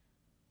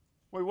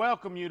We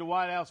welcome you to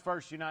White House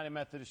First United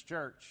Methodist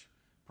Church.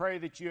 Pray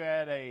that you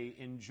had an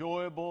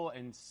enjoyable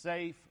and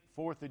safe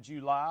 4th of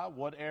July,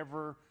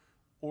 whatever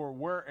or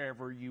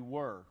wherever you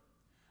were.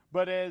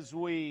 But as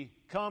we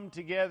come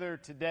together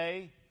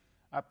today,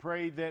 I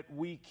pray that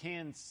we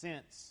can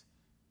sense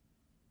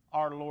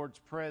our Lord's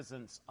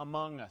presence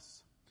among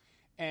us.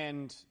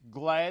 And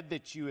glad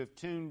that you have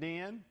tuned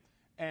in.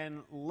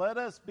 And let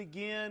us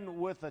begin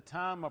with a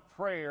time of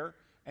prayer,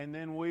 and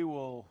then we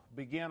will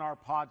begin our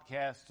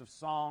podcast of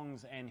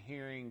songs and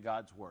hearing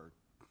God's Word.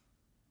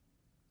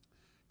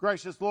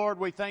 Gracious Lord,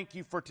 we thank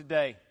you for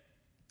today.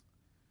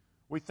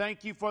 We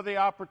thank you for the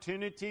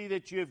opportunity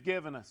that you have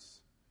given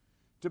us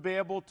to be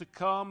able to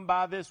come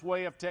by this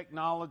way of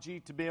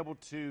technology, to be able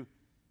to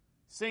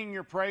sing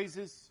your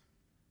praises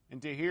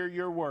and to hear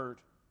your word.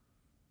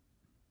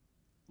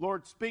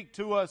 Lord, speak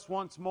to us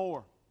once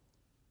more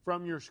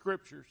from your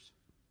scriptures.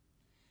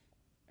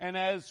 And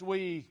as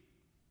we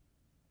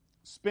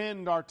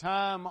spend our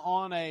time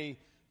on a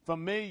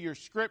familiar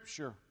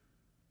scripture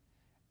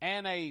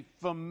and a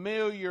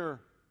familiar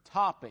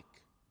topic,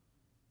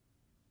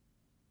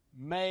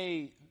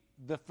 may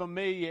the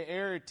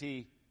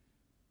familiarity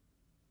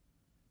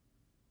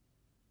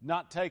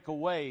not take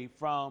away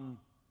from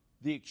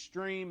the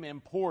extreme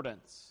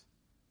importance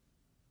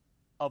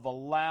of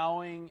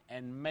allowing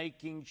and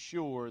making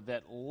sure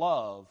that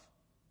love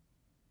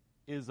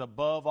is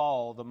above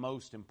all the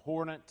most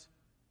important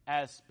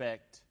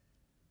aspect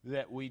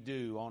that we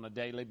do on a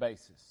daily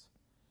basis.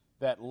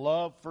 That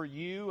love for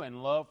you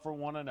and love for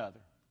one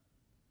another.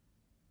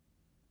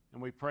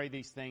 And we pray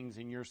these things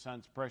in your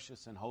Son's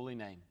precious and holy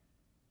name.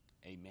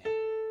 Amen.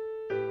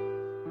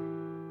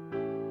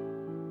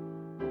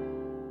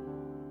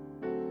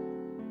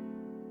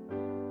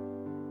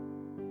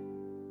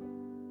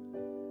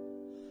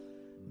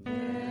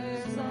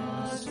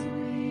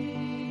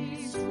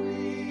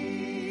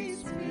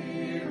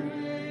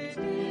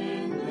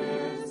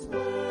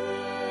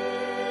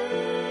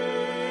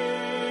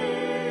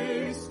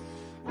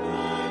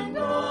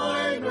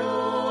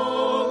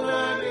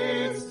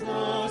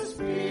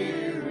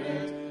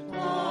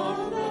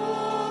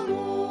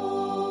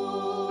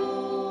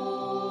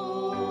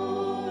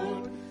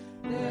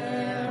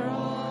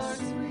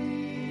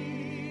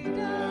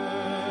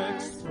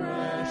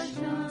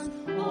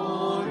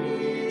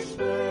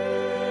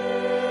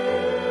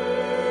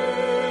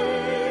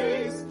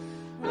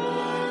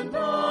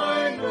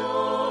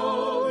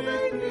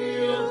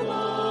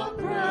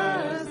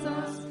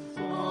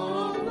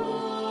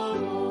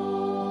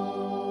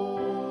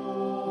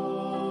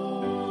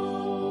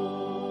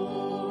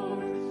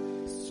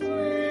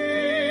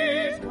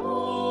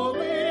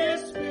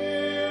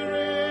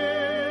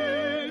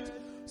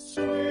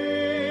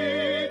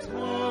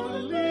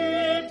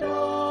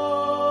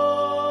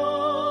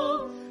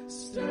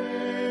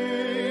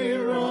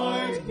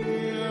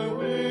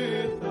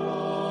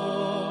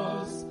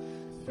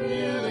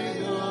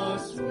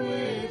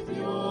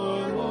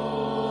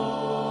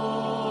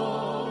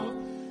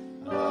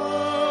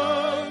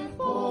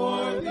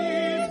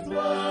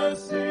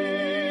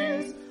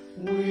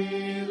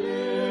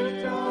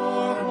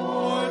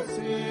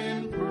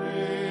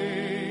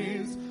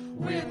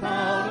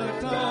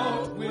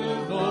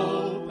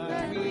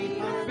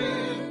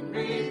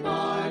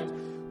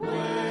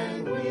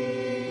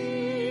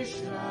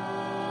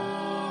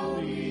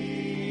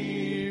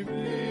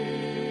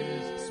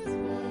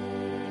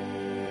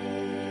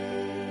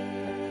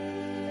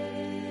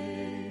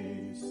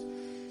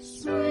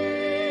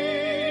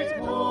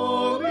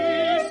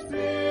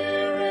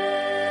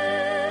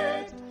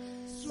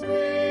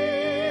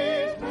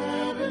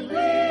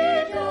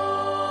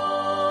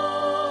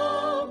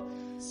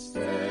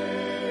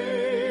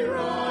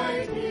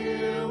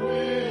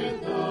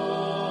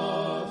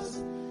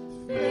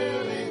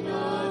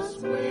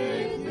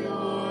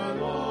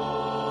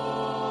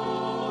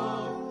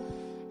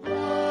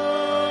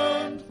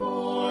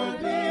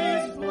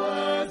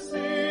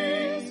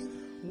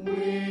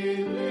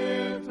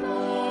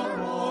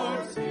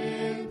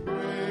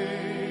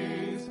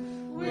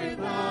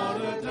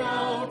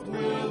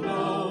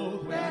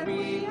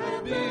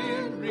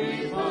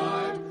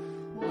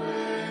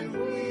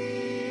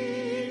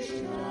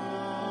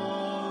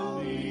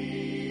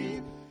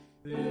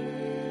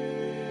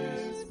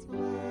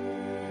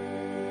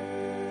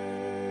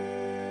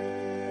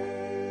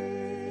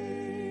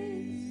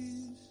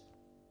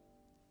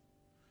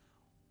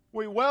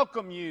 We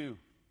welcome you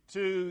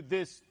to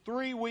this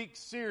 3-week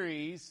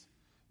series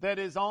that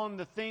is on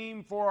the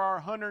theme for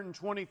our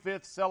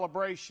 125th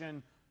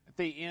celebration at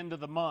the end of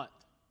the month.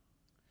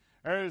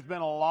 There has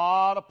been a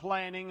lot of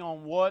planning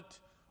on what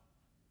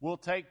will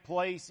take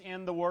place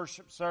in the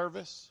worship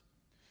service,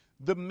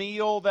 the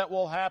meal that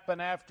will happen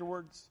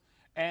afterwards,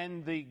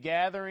 and the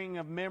gathering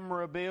of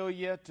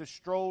memorabilia to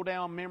stroll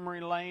down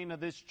memory lane of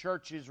this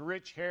church's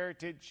rich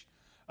heritage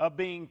of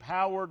being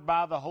powered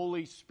by the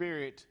Holy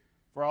Spirit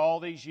for all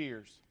these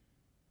years.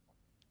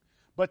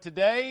 But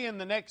today, in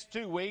the next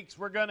 2 weeks,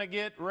 we're going to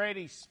get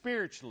ready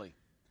spiritually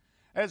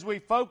as we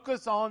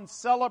focus on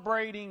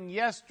celebrating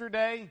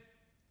yesterday,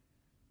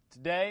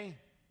 today,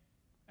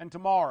 and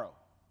tomorrow.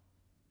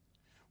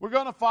 We're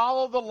going to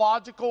follow the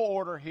logical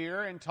order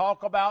here and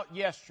talk about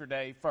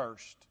yesterday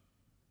first.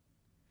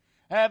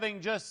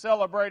 Having just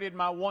celebrated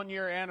my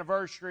 1-year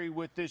anniversary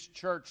with this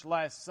church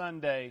last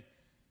Sunday,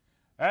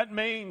 that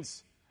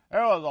means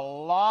there was a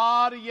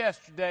lot of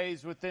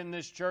yesterdays within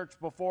this church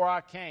before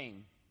I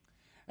came.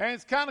 And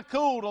it's kind of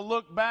cool to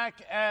look back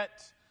at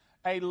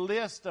a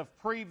list of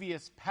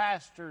previous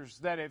pastors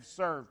that have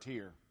served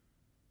here.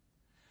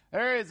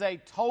 There is a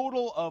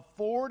total of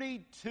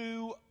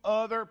 42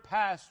 other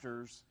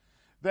pastors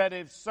that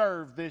have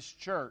served this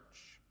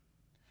church.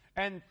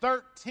 And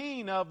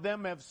 13 of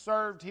them have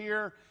served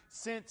here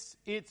since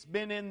it's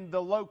been in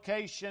the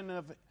location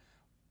of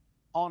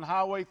on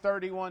Highway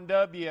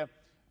 31W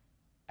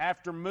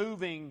after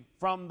moving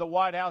from the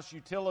White House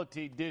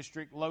Utility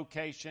District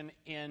location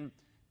in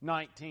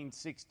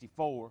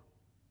 1964.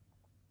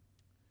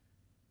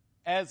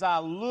 As I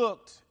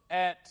looked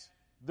at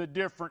the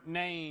different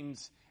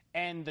names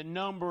and the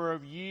number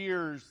of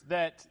years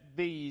that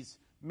these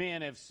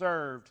men have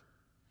served,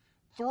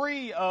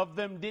 3 of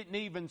them didn't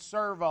even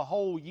serve a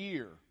whole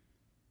year,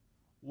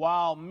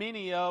 while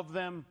many of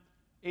them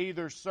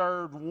either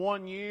served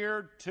 1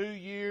 year, 2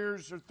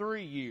 years, or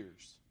 3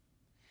 years.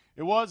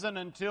 It wasn't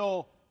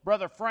until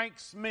Brother Frank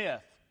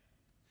Smith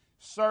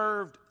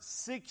served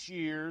 6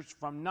 years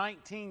from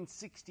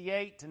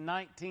 1968 to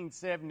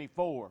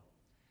 1974.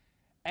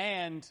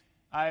 And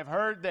I have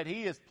heard that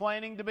he is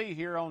planning to be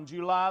here on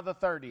July the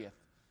 30th.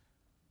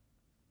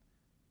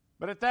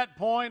 But at that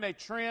point, a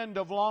trend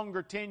of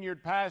longer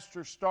tenured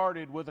pastors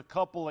started with a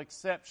couple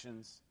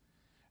exceptions.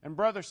 And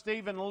Brother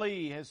Stephen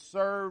Lee has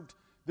served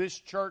this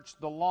church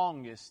the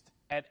longest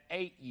at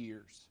 8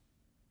 years.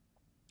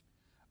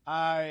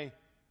 I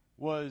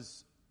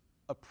was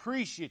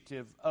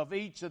appreciative of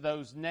each of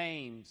those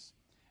names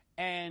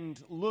and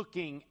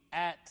looking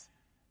at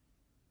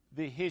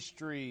the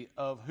history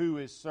of who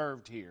has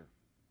served here.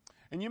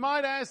 And you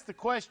might ask the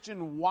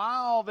question, why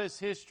all this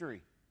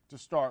history to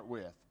start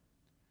with?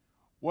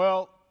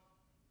 Well,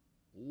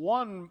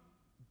 one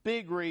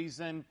big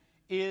reason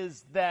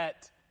is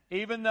that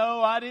even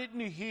though I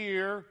didn't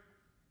hear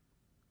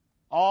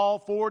all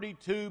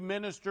 42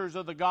 ministers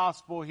of the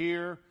gospel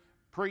here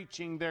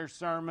preaching their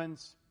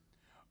sermons,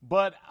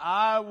 but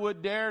I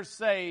would dare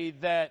say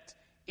that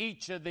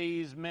each of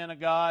these men of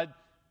God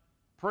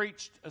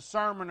preached a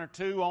sermon or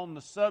two on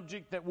the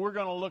subject that we're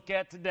going to look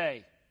at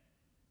today: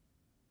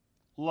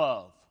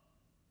 love.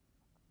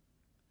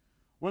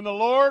 When the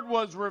Lord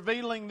was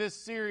revealing this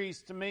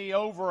series to me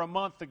over a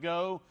month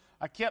ago,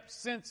 I kept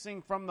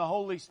sensing from the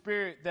Holy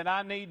Spirit that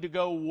I need to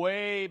go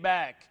way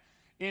back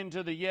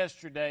into the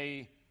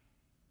yesterday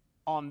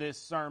on this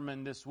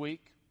sermon this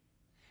week.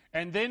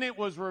 And then it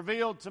was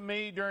revealed to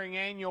me during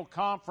annual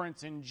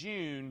conference in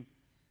June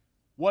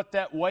what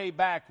that way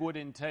back would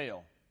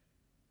entail.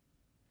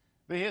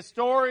 The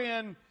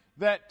historian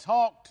that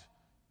talked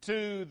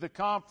to the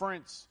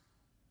conference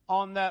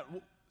on that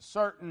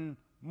certain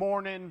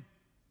morning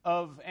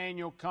of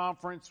annual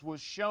conference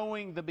was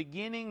showing the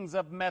beginnings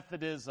of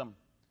Methodism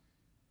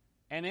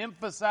and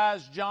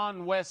emphasized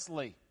John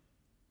Wesley,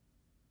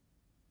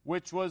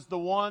 which was the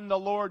one the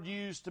Lord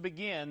used to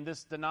begin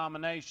this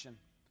denomination,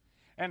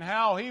 and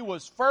how he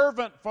was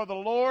fervent for the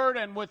Lord,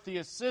 and with the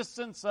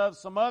assistance of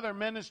some other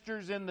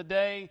ministers in the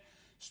day,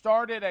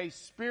 started a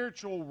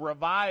spiritual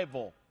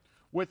revival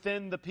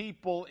within the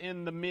people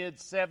in the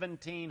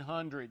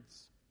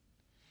mid-1700s.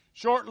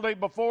 Shortly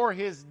before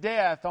his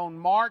death on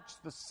March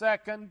the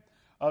 2nd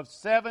of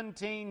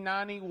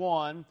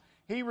 1791,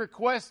 he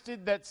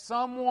requested that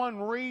someone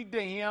read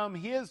to him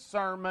his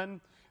sermon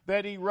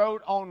that he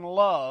wrote on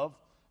love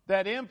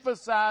that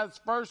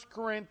emphasized 1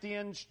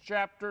 Corinthians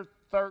chapter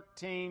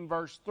 13,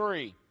 verse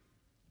 3.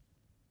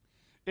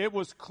 It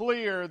was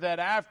clear that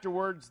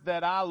afterwards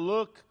that I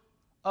look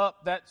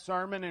up that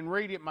sermon and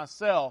read it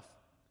myself,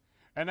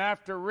 and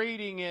after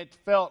reading it,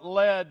 felt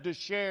led to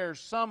share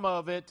some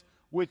of it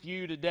with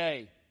you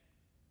today.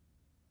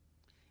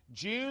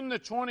 June the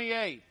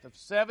 28th of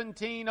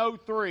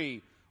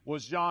 1703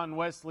 was John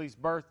Wesley's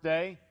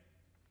birthday,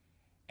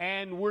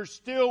 and we're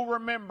still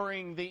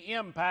remembering the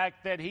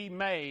impact that he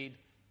made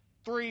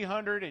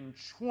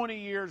 320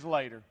 years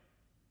later.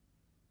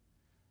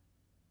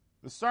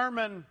 The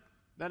sermon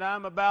that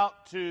I'm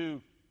about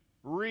to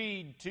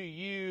read to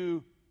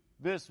you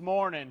this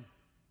morning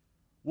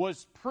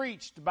was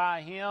preached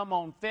by him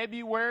on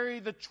February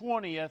the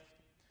 20th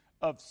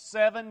of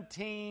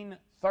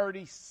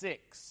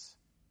 1736.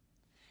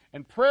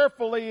 And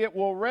prayerfully it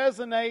will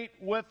resonate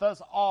with us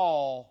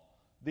all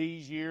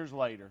these years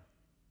later.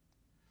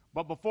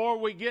 But before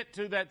we get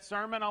to that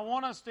sermon, I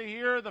want us to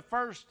hear the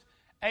first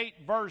 8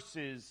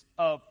 verses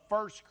of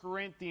 1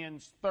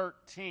 Corinthians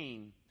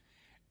 13.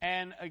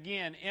 And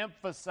again,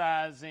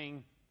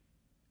 emphasizing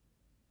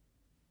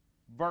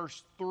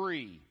verse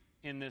 3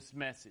 in this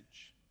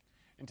message.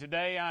 And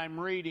today I'm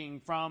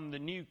reading from the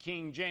New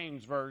King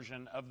James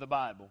Version of the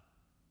Bible.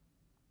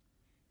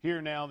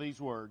 Hear now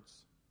these words.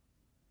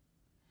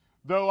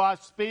 Though I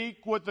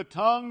speak with the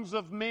tongues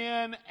of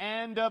men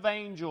and of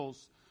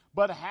angels,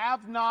 but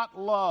have not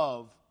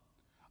love,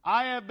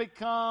 I have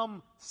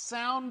become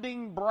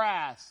sounding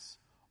brass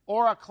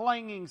or a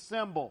clanging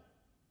cymbal.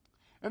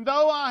 And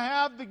though I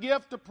have the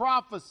gift of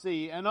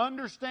prophecy and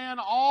understand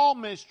all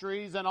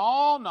mysteries and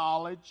all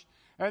knowledge,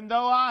 and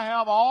though I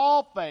have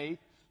all faith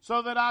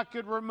so that I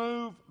could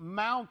remove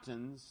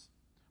mountains,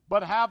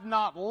 but have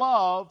not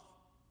love,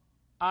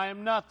 I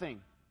am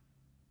nothing.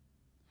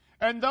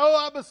 And though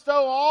I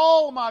bestow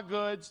all my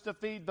goods to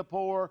feed the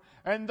poor,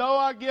 and though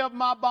I give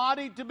my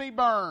body to be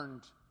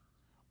burned,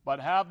 but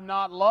have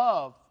not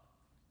love,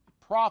 it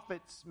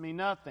profits me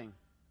nothing.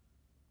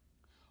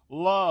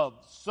 Love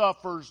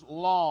suffers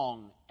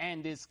long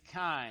and is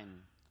kind.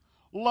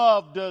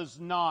 Love does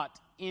not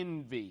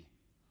envy.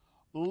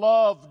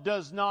 Love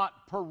does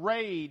not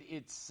parade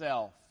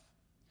itself,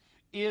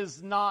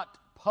 is not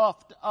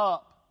puffed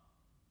up,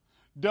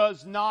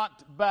 does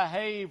not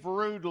behave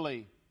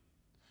rudely,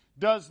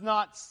 does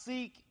not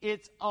seek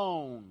its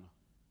own,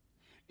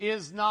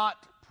 is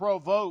not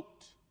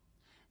provoked,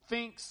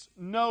 thinks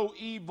no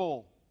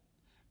evil,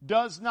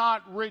 does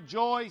not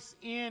rejoice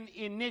in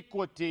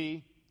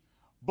iniquity,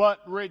 but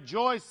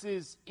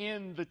rejoices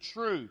in the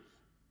truth.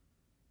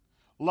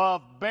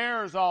 Love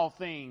bears all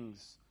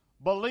things,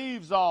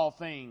 believes all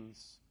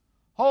things,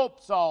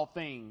 hopes all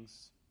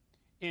things,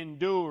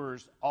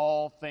 endures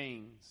all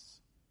things.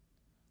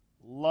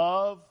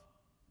 Love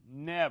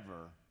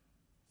never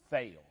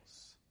fails.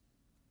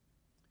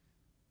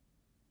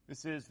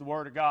 This is the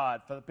Word of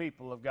God for the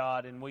people of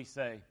God, and we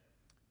say,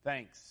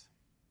 thanks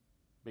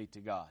be to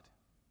God.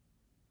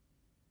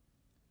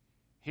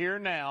 Hear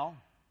now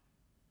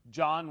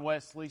John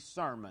Wesley's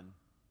sermon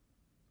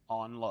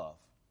on love.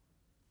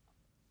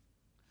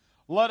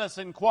 Let us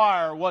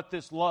inquire what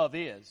this love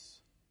is.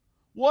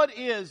 What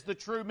is the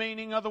true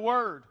meaning of the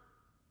word?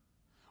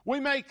 We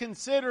may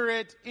consider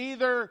it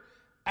either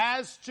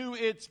as to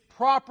its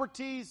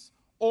properties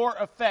or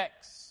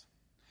effects,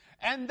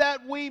 and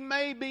that we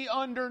may be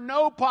under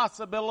no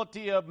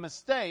possibility of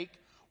mistake,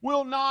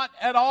 will not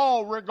at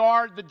all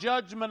regard the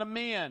judgment of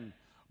men,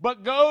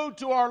 but go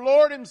to our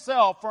Lord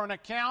Himself for an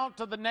account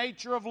of the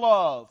nature of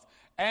love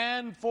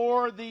and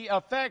for the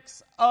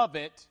effects of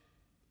it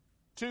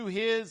to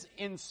His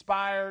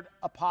inspired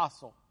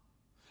apostle.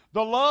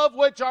 The love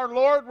which our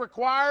Lord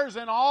requires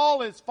in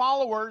all His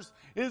followers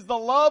is the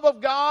love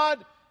of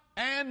God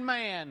and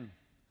man,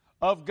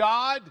 of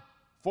God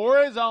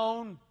for His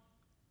own,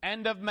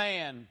 and of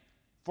man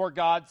for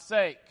God's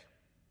sake.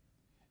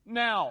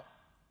 Now,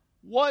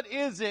 what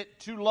is it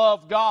to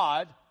love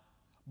God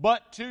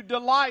but to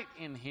delight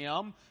in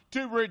Him,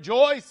 to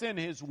rejoice in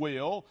His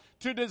will,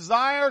 to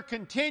desire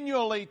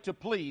continually to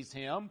please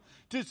Him,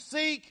 to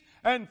seek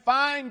and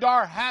find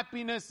our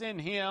happiness in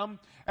Him,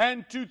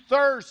 and to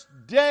thirst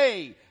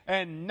day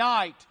and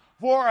night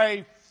for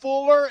a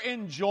fuller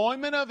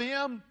enjoyment of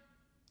Him?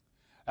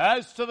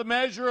 As to the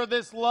measure of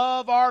this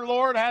love, our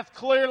Lord hath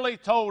clearly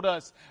told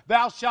us,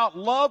 Thou shalt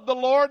love the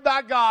Lord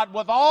thy God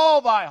with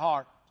all thy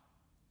heart.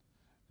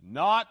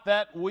 Not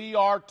that we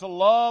are to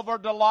love or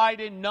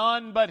delight in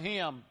none but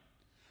Him.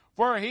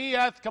 For He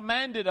hath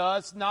commanded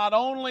us not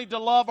only to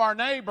love our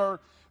neighbor,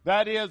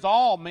 that is,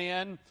 all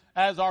men,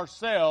 as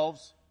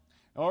ourselves,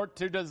 or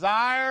to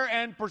desire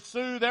and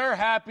pursue their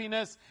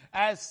happiness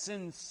as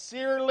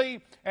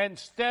sincerely and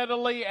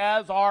steadily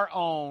as our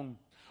own,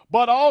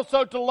 but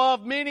also to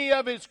love many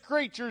of His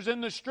creatures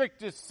in the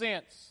strictest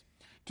sense,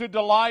 to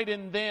delight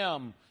in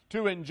them,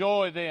 to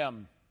enjoy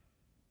them,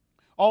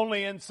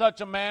 only in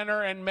such a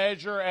manner and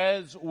measure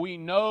as we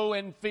know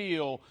and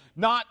feel,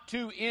 not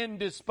to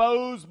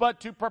indispose,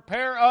 but to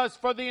prepare us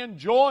for the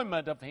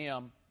enjoyment of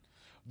Him.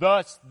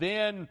 Thus,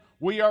 then,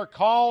 we are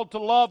called to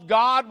love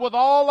God with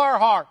all our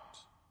heart.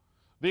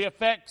 The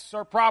effects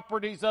or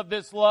properties of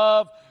this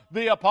love,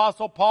 the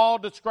Apostle Paul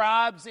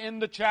describes in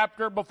the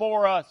chapter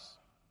before us.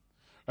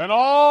 And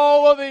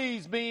all of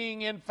these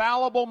being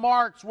infallible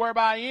marks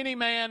whereby any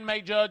man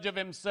may judge of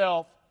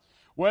himself,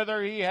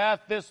 whether he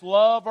hath this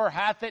love or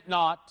hath it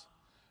not,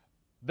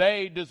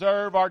 they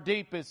deserve our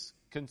deepest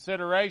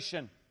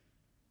consideration.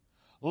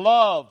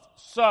 Love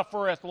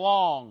suffereth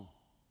long,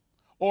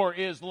 or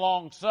is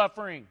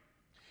long-suffering.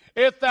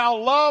 If thou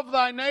love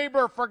thy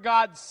neighbor for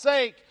God's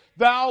sake,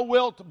 thou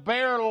wilt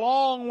bear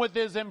long with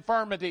his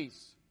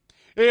infirmities.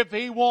 If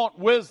he want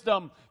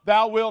wisdom,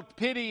 thou wilt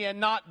pity and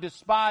not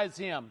despise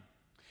him.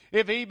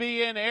 If he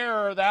be in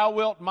error, thou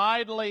wilt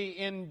mightily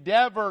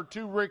endeavor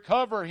to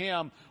recover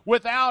him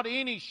without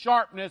any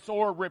sharpness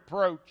or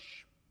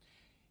reproach.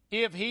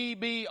 If he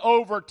be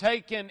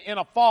overtaken in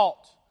a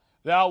fault,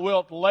 thou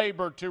wilt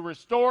labor to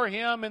restore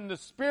him in the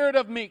spirit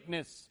of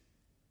meekness.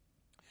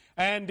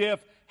 And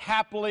if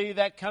haply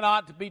that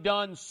cannot be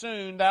done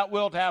soon, thou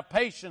wilt have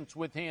patience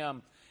with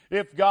him,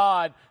 if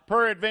God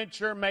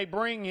peradventure may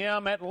bring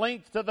him at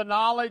length to the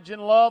knowledge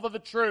and love of the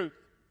truth.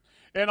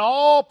 In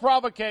all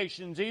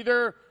provocations,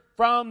 either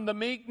from the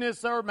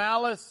meekness or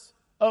malice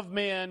of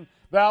men,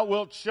 thou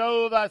wilt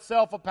show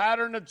thyself a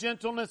pattern of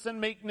gentleness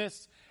and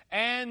meekness,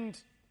 and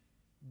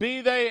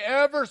be they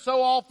ever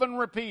so often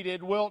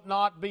repeated, wilt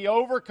not be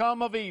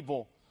overcome of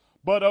evil,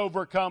 but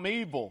overcome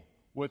evil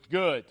with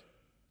good.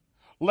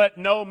 Let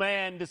no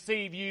man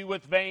deceive you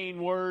with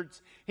vain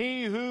words.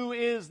 He who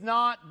is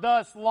not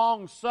thus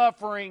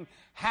long-suffering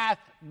hath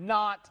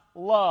not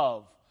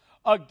love.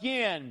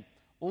 Again,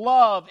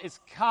 love is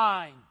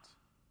kind.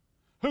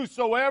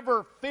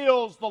 Whosoever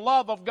feels the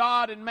love of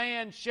God in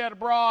man shed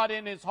abroad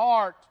in his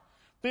heart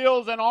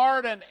feels an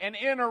ardent and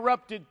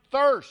interrupted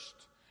thirst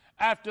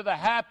after the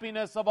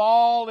happiness of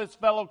all his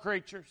fellow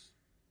creatures.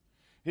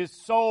 His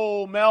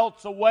soul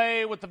melts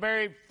away with the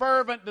very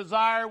fervent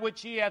desire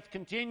which he hath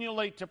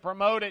continually to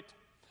promote it.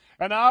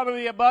 And out of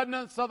the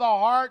abundance of the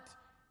heart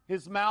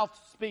his mouth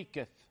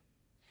speaketh,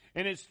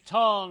 and his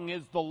tongue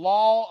is the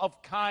law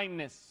of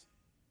kindness.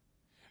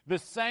 The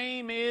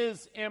same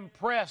is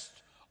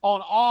impressed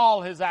on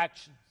all his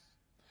actions.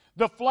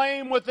 The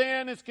flame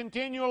within is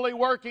continually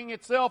working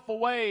itself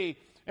away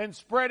and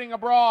spreading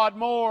abroad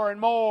more and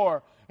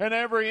more, and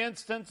every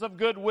instance of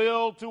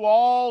goodwill to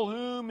all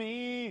whom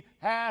he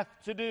hath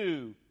to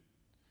do.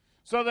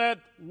 So that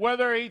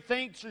whether he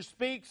thinks or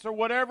speaks or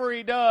whatever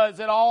he does,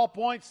 it all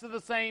points to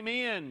the same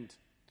end,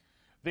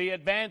 the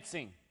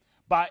advancing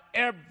by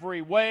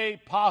every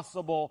way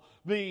possible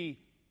the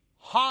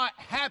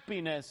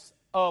happiness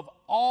of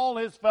all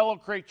his fellow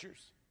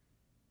creatures.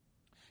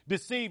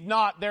 Deceive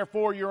not,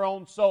 therefore, your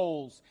own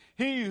souls.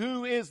 He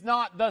who is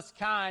not thus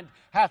kind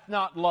hath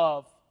not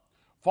love.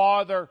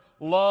 Farther,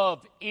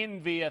 love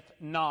envieth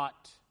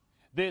not.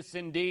 This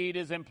indeed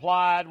is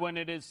implied when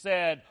it is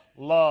said,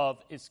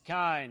 love is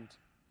kind.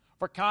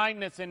 For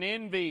kindness and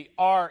envy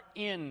are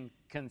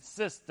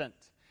inconsistent.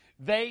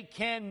 They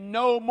can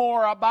no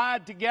more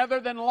abide together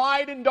than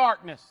light and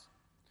darkness.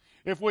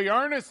 If we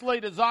earnestly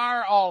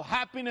desire all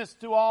happiness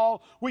to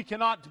all, we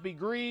cannot be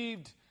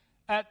grieved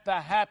at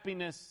the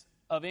happiness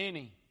of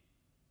any.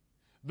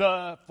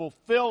 The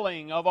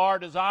fulfilling of our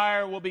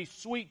desire will be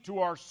sweet to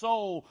our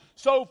soul.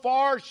 So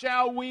far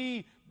shall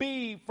we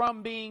be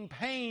from being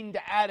pained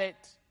at it.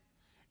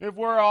 If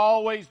we're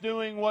always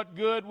doing what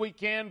good we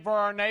can for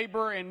our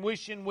neighbor and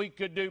wishing we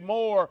could do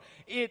more,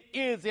 it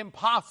is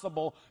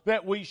impossible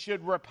that we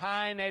should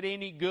repine at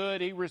any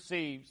good he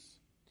receives.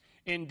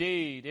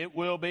 Indeed, it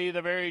will be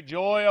the very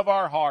joy of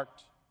our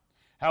heart.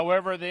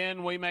 However,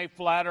 then, we may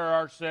flatter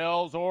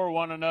ourselves or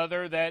one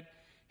another that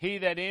he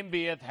that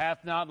envieth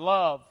hath not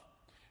love.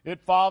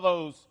 It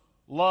follows,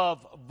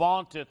 love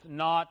vaunteth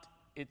not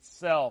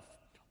itself,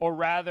 or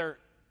rather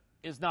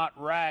is not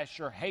rash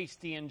or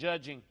hasty in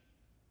judging.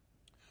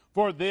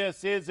 For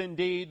this is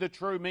indeed the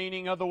true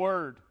meaning of the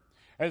word.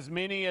 As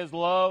many as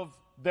love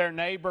their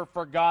neighbor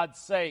for God's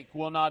sake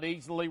will not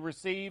easily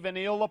receive an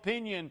ill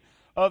opinion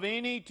of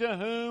any to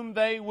whom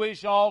they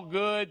wish all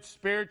good,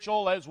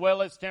 spiritual as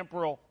well as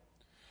temporal.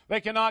 They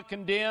cannot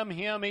condemn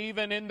him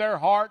even in their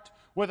heart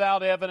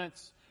without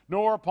evidence,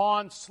 nor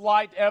upon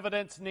slight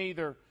evidence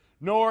neither,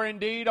 nor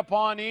indeed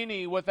upon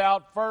any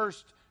without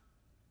first,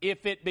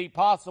 if it be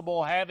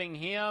possible, having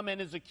him and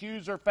his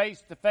accuser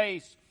face to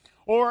face,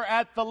 or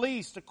at the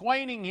least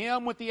acquainting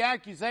him with the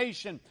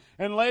accusation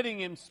and letting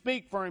him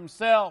speak for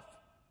himself.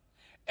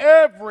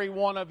 Every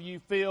one of you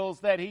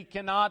feels that he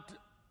cannot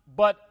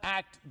but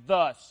act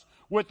thus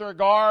with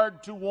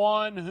regard to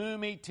one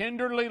whom he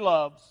tenderly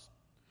loves.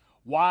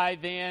 Why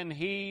then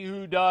he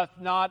who doth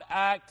not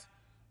act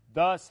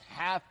thus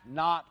hath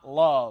not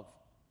love.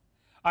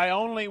 I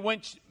only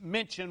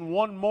mention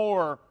one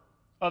more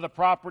of the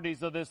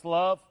properties of this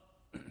love.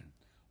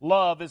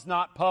 Love is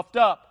not puffed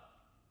up.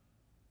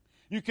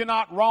 You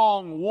cannot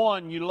wrong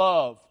one you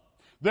love.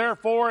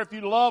 Therefore, if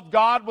you love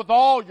God with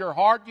all your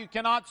heart, you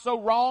cannot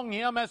so wrong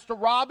him as to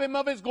rob him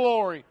of his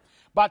glory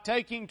by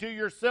taking to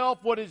yourself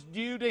what is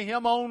due to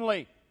him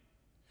only.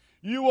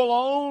 You will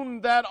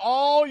own that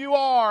all you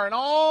are and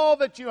all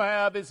that you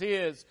have is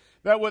his,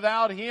 that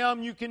without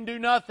him you can do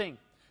nothing,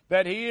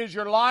 that he is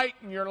your light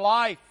and your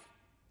life,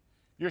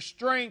 your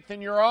strength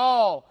and your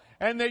all,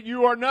 and that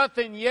you are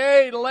nothing,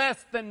 yea,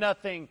 less than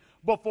nothing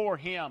before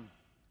him.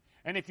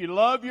 And if you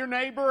love your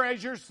neighbor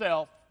as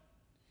yourself,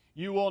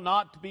 you will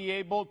not be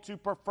able to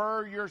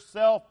prefer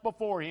yourself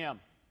before him.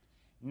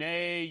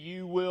 Nay,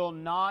 you will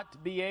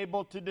not be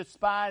able to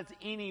despise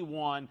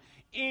anyone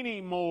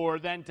any more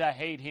than to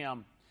hate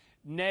him.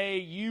 Nay,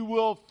 you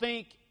will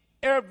think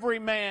every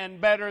man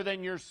better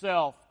than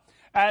yourself.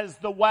 As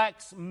the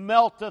wax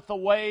melteth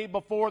away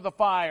before the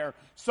fire,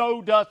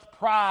 so doth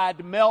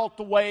pride melt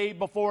away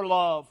before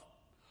love.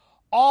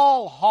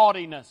 All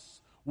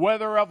haughtiness,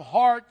 whether of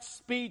heart,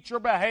 speech, or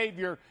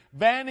behavior,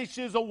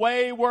 vanishes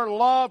away where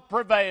love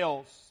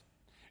prevails.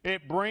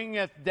 It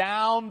bringeth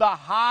down the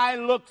high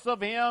looks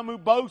of him who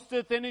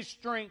boasteth in his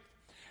strength,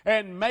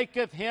 and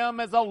maketh him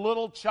as a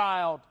little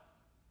child,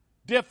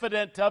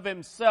 diffident of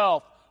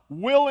himself,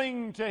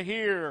 willing to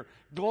hear,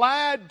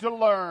 glad to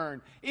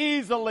learn,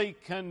 easily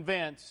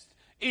convinced,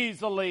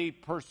 easily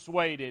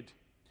persuaded.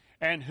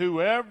 And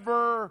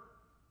whosoever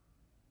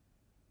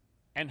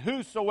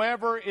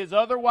is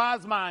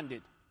otherwise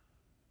minded,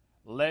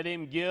 let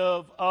him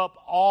give up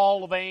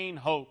all vain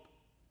hope.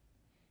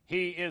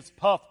 He is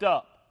puffed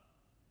up,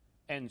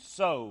 and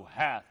so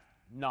hath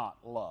not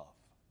love.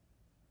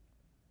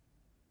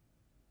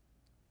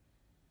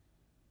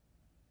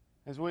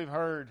 As we've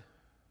heard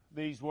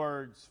these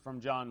words from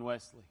John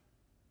Wesley,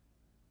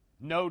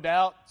 no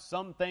doubt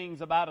some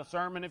things about a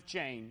sermon have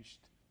changed,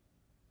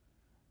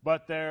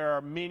 but there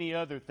are many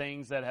other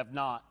things that have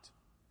not.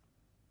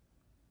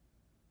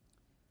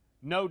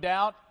 No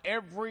doubt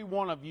every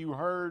one of you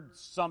heard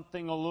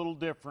something a little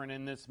different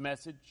in this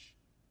message,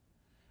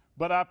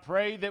 but I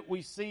pray that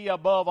we see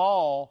above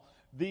all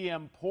the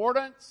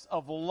importance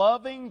of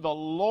loving the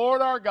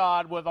Lord our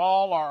God with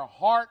all our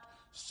heart,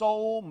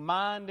 soul,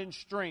 mind, and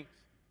strength.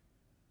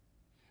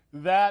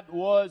 That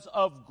was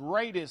of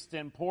greatest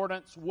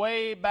importance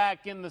way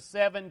back in the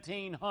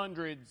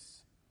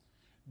 1700s,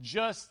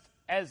 just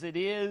as it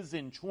is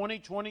in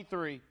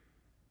 2023.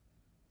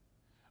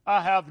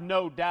 I have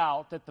no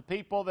doubt that the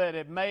people that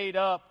have made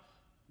up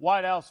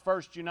White House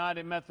First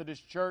United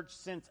Methodist Church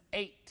since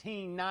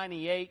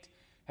 1898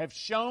 have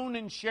shown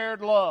and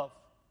shared love.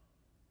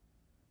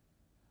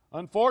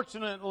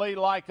 Unfortunately,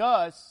 like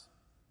us,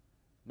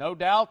 no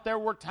doubt there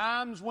were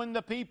times when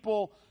the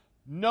people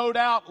no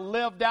doubt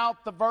lived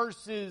out the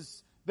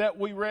verses that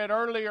we read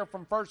earlier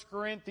from 1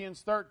 Corinthians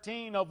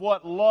 13 of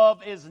what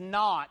love is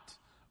not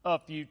a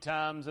few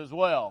times as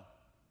well.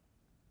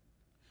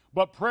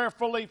 But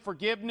prayerfully,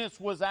 forgiveness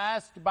was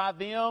asked by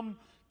them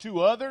to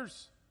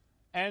others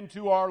and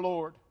to our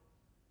Lord.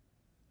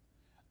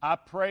 I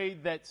pray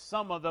that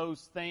some of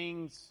those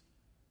things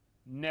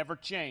never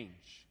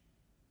change.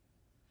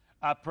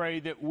 I pray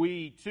that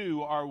we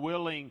too are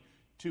willing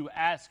to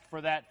ask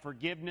for that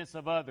forgiveness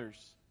of others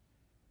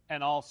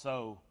and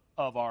also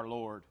of our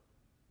Lord.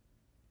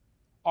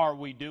 Are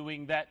we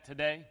doing that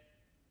today?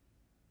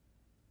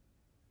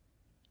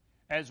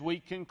 As we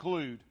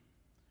conclude,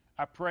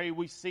 I pray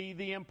we see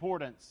the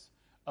importance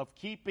of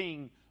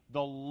keeping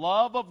the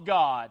love of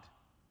God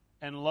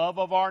and love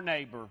of our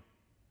neighbor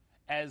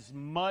as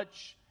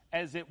much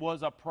as it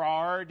was a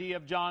priority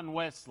of John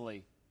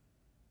Wesley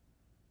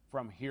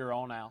from here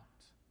on out.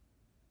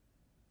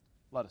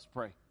 Let us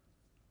pray.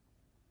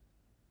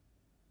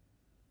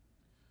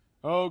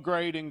 Oh,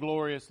 great and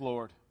glorious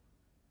Lord,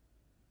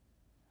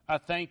 I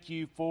thank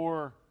you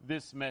for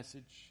this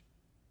message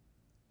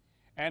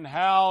and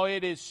how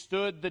it has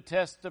stood the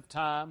test of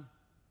time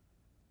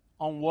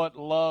on what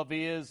love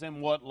is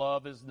and what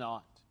love is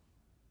not.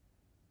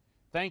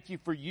 Thank you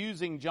for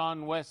using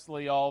John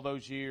Wesley all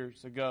those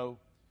years ago,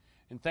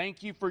 and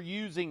thank you for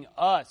using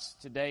us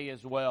today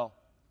as well.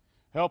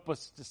 Help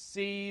us to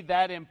see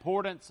that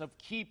importance of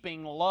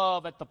keeping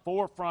love at the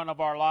forefront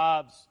of our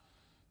lives,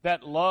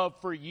 that love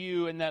for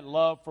you and that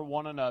love for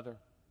one another.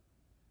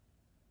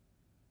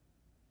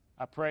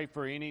 I pray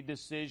for any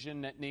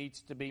decision that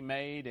needs to be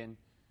made, and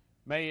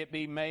may it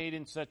be made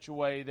in such a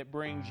way that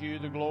brings you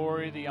the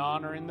glory, the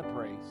honor, and the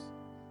praise.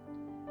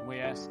 And we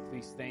ask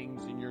these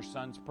things in your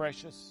Son's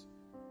precious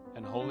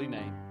and holy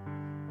name.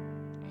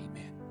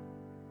 Amen.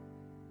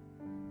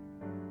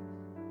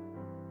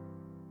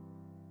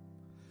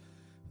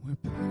 We're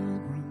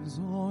pilgrims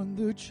on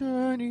the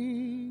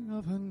journey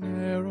of a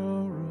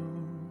narrow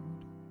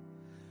road,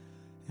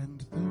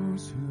 and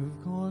those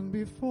who've gone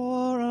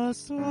before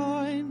us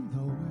line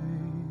the way,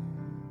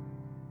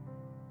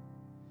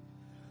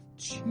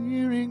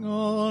 cheering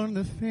on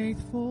the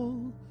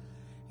faithful,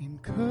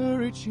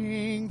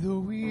 encouraging the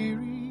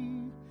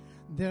weary,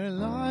 their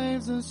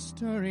lives a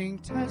stirring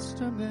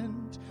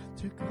testament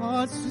to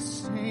God's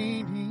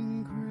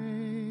sustaining grace.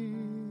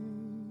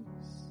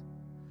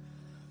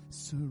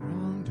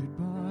 Surrounded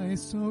by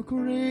so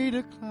great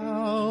a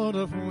cloud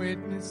of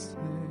witnesses,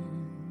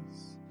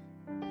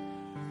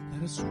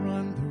 let us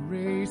run the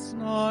race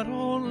not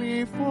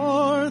only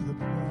for the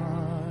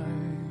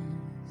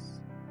prize,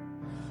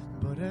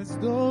 but as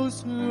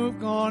those who've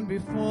gone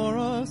before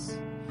us,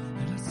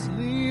 let us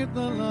leave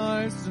the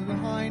lives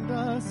behind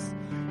us,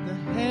 the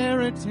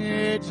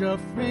heritage of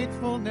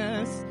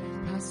faithfulness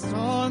passed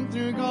on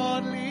through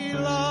godly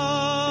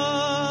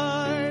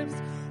lives.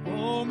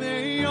 Oh,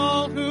 may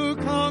all who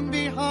come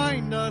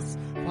behind us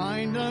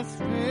find us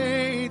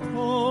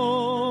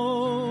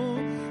faithful.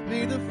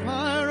 May the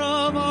fire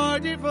of our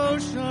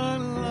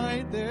devotion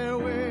light their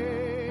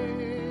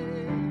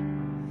way.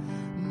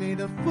 May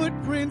the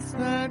footprints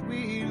that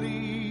we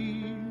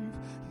leave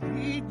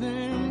lead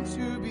them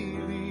to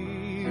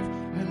believe,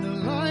 and the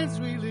lives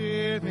we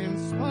live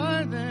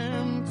inspire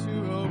them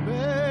to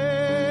obey.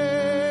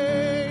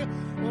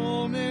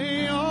 Oh,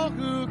 may all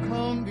who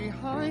come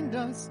behind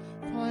us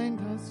find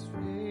us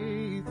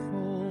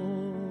faithful.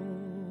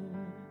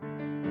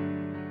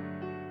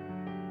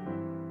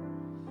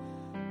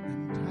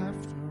 And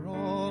after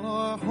all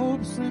our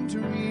hopes and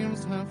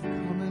dreams have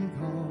come and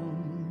gone,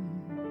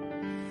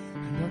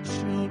 and our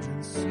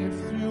children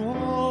sift through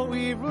all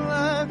we've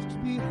left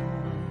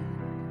behind,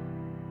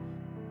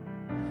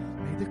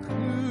 may the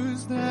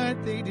clues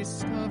that they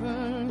discover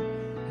and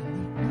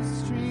the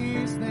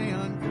mysteries they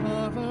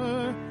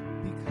uncover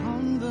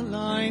become the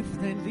life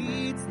that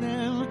leads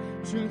them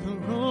to the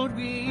road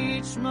we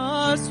each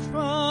must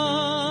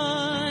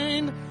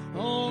find.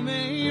 Oh,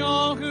 may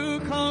all who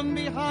come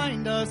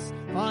behind us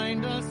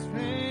find us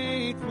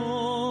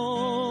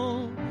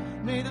faithful.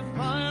 May the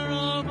fire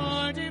of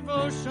our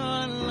devotion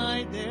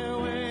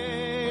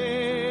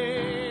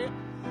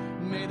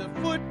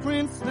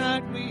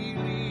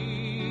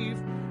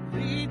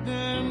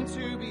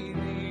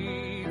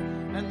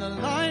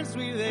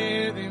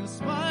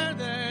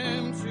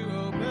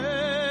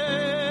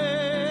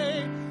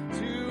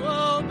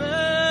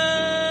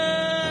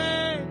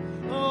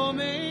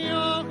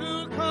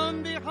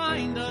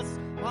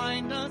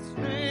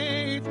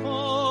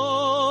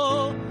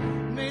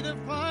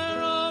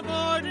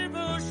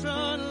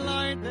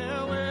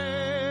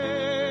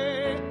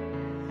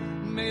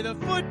the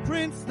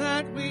footprints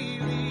that we